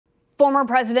Former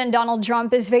President Donald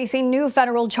Trump is facing new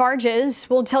federal charges.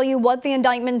 We'll tell you what the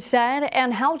indictment said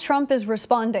and how Trump is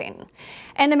responding.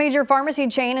 And a major pharmacy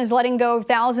chain is letting go of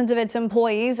thousands of its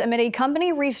employees amid a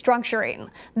company restructuring.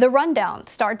 The rundown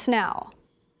starts now.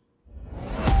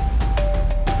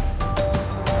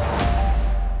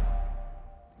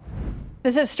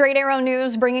 This is Straight Arrow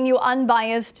News, bringing you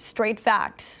unbiased, straight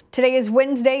facts. Today is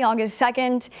Wednesday, August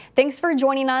 2nd. Thanks for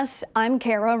joining us. I'm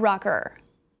Kara Rucker.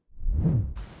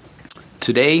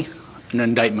 Today, an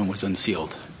indictment was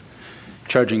unsealed,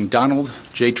 charging Donald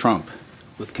J. Trump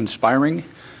with conspiring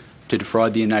to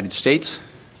defraud the United States,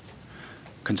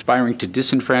 conspiring to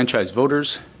disenfranchise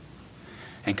voters,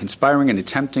 and conspiring and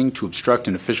attempting to obstruct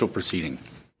an official proceeding.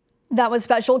 That was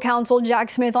Special Counsel Jack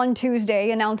Smith on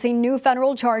Tuesday announcing new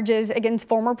federal charges against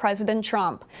former President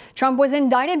Trump. Trump was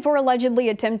indicted for allegedly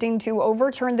attempting to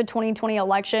overturn the 2020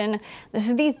 election. This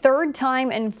is the third time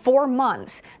in 4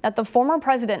 months that the former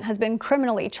president has been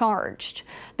criminally charged.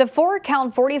 The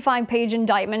 4-count 45-page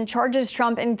indictment charges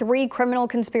Trump in 3 criminal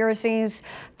conspiracies.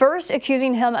 First,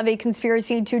 accusing him of a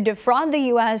conspiracy to defraud the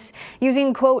U.S.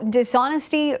 using, quote,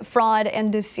 dishonesty, fraud,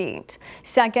 and deceit.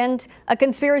 Second, a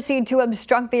conspiracy to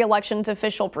obstruct the election's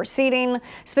official proceeding,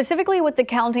 specifically with the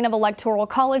counting of electoral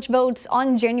college votes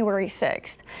on January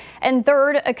 6th. And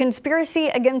third, a conspiracy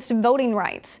against voting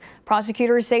rights.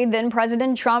 Prosecutors say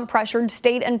then-President Trump pressured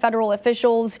state and federal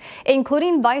officials,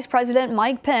 including Vice President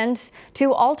Mike Pence,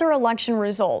 to alter election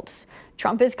results.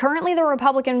 Trump is currently the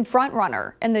Republican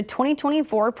frontrunner in the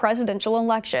 2024 presidential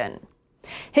election.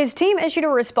 His team issued a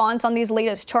response on these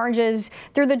latest charges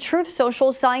through the Truth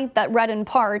Social site that read in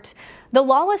part, "The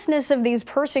lawlessness of these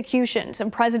persecutions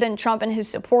of President Trump and his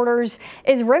supporters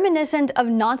is reminiscent of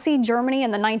Nazi Germany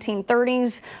in the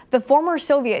 1930s, the former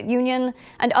Soviet Union,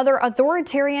 and other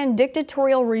authoritarian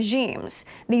dictatorial regimes.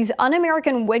 These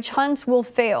un-American witch hunts will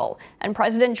fail, and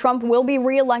President Trump will be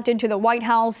re-elected to the White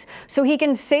House so he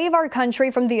can save our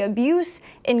country from the abuse,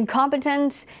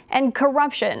 incompetence, and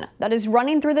corruption that is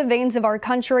running through the veins of our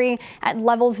country at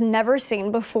levels never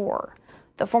seen before."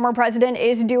 The former president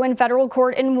is due in federal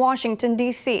court in Washington,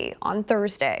 D.C. on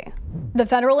Thursday. The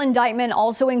federal indictment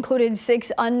also included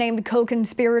 6 unnamed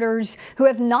co-conspirators who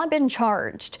have not been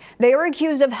charged. They are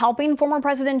accused of helping former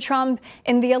President Trump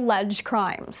in the alleged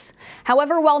crimes.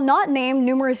 However, while not named,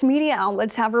 numerous media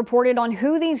outlets have reported on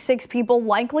who these 6 people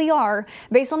likely are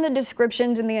based on the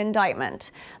descriptions in the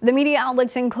indictment. The media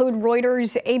outlets include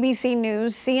Reuters, ABC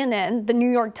News, CNN, The New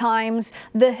York Times,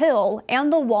 The Hill,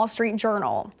 and The Wall Street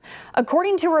Journal.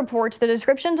 According to reports, the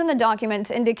descriptions in the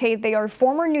documents indicate they are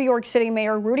former New York City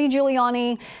Mayor Rudy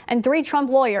Giuliani and 3 Trump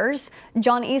lawyers,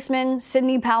 John Eastman,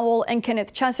 Sidney Powell, and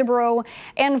Kenneth Chesebro,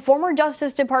 and former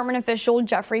Justice Department official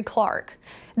Jeffrey Clark.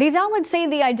 These outlets say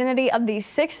the identity of the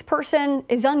 6th person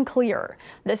is unclear.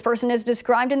 This person is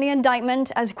described in the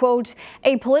indictment as, quote,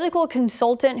 a political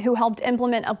consultant who helped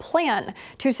implement a plan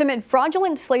to submit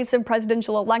fraudulent slates of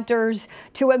presidential electors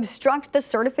to obstruct the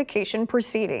certification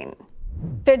proceeding.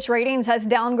 Fitch Ratings has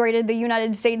downgraded the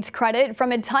United States credit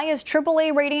from its highest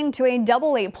AAA rating to a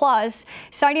AA+,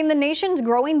 citing the nation's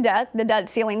growing debt, the debt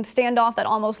ceiling standoff that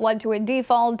almost led to a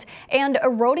default, and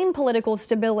eroding political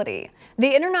stability.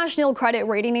 The International Credit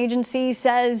Rating Agency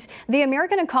says the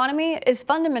American economy is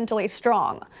fundamentally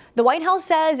strong. The White House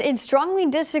says it strongly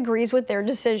disagrees with their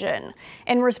decision.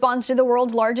 In response to the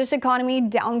world's largest economy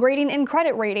downgrading in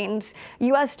credit ratings,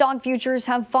 U.S. stock futures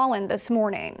have fallen this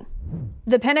morning.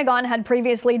 The Pentagon had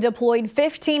previously deployed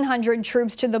 1,500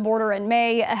 troops to the border in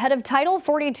May ahead of Title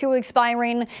 42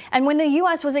 expiring and when the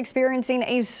U.S. was experiencing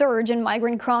a surge in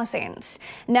migrant crossings.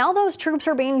 Now those troops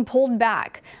are being pulled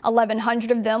back.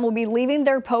 1,100 of them will be leaving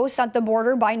their posts at the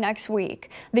border by next week.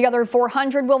 The other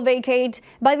 400 will vacate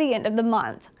by the end of the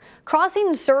month.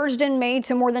 Crossings surged in May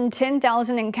to more than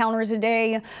 10,000 encounters a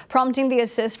day, prompting the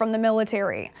assist from the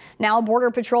military. Now Border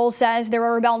Patrol says there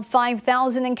are about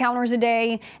 5,000 encounters a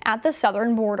day at the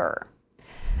southern border.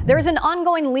 There's an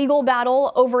ongoing legal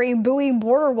battle over a buoy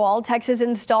border wall Texas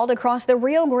installed across the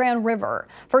Rio Grande River.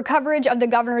 For coverage of the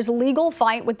governor's legal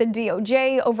fight with the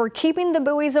DOJ over keeping the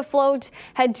buoys afloat,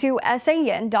 head to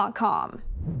SAN.com.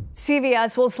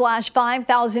 CVS will slash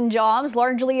 5,000 jobs,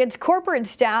 largely its corporate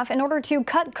staff, in order to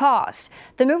cut costs.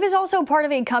 The move is also part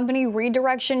of a company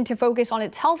redirection to focus on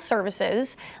its health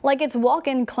services, like its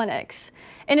walk-in clinics.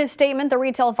 In a statement, the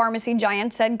retail pharmacy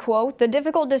giant said, quote, the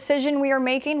difficult decision we are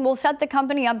making will set the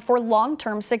company up for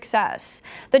long-term success.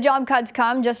 The job cuts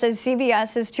come just as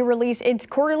CVS is to release its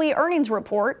quarterly earnings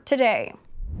report today.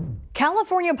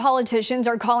 California politicians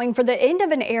are calling for the end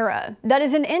of an era. That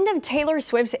is an end of Taylor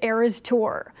Swift's Eras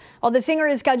Tour. While the singer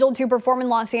is scheduled to perform in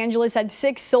Los Angeles at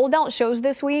 6 sold-out shows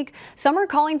this week, some are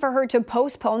calling for her to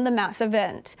postpone the mass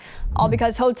event. All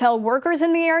because hotel workers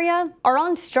in the area are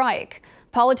on strike.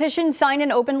 Politicians signed an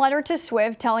open letter to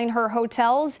Swift telling her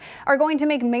hotels are going to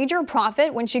make major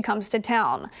profit when she comes to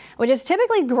town, which is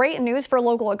typically great news for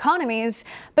local economies,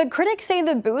 but critics say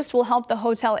the boost will help the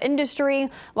hotel industry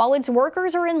while its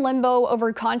workers are in limbo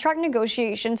over contract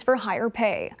negotiations for higher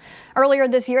pay. Earlier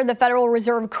this year, the Federal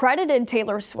Reserve credited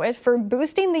Taylor Swift for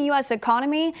boosting the U.S.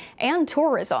 economy and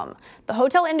tourism, the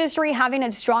hotel industry having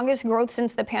its strongest growth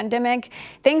since the pandemic,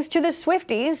 thanks to the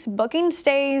Swifties booking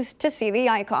stays to see the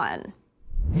icon.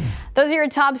 Those are your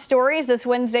top stories this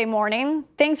Wednesday morning.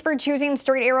 Thanks for choosing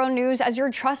Straight Arrow News as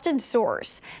your trusted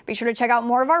source. Be sure to check out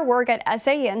more of our work at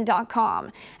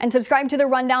san.com and subscribe to The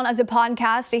Rundown as a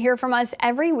podcast to hear from us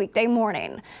every weekday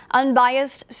morning.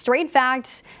 Unbiased, straight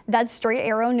facts, that's Straight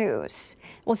Arrow News.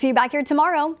 We'll see you back here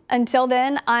tomorrow. Until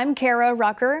then, I'm Kara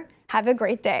Rucker. Have a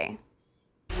great day.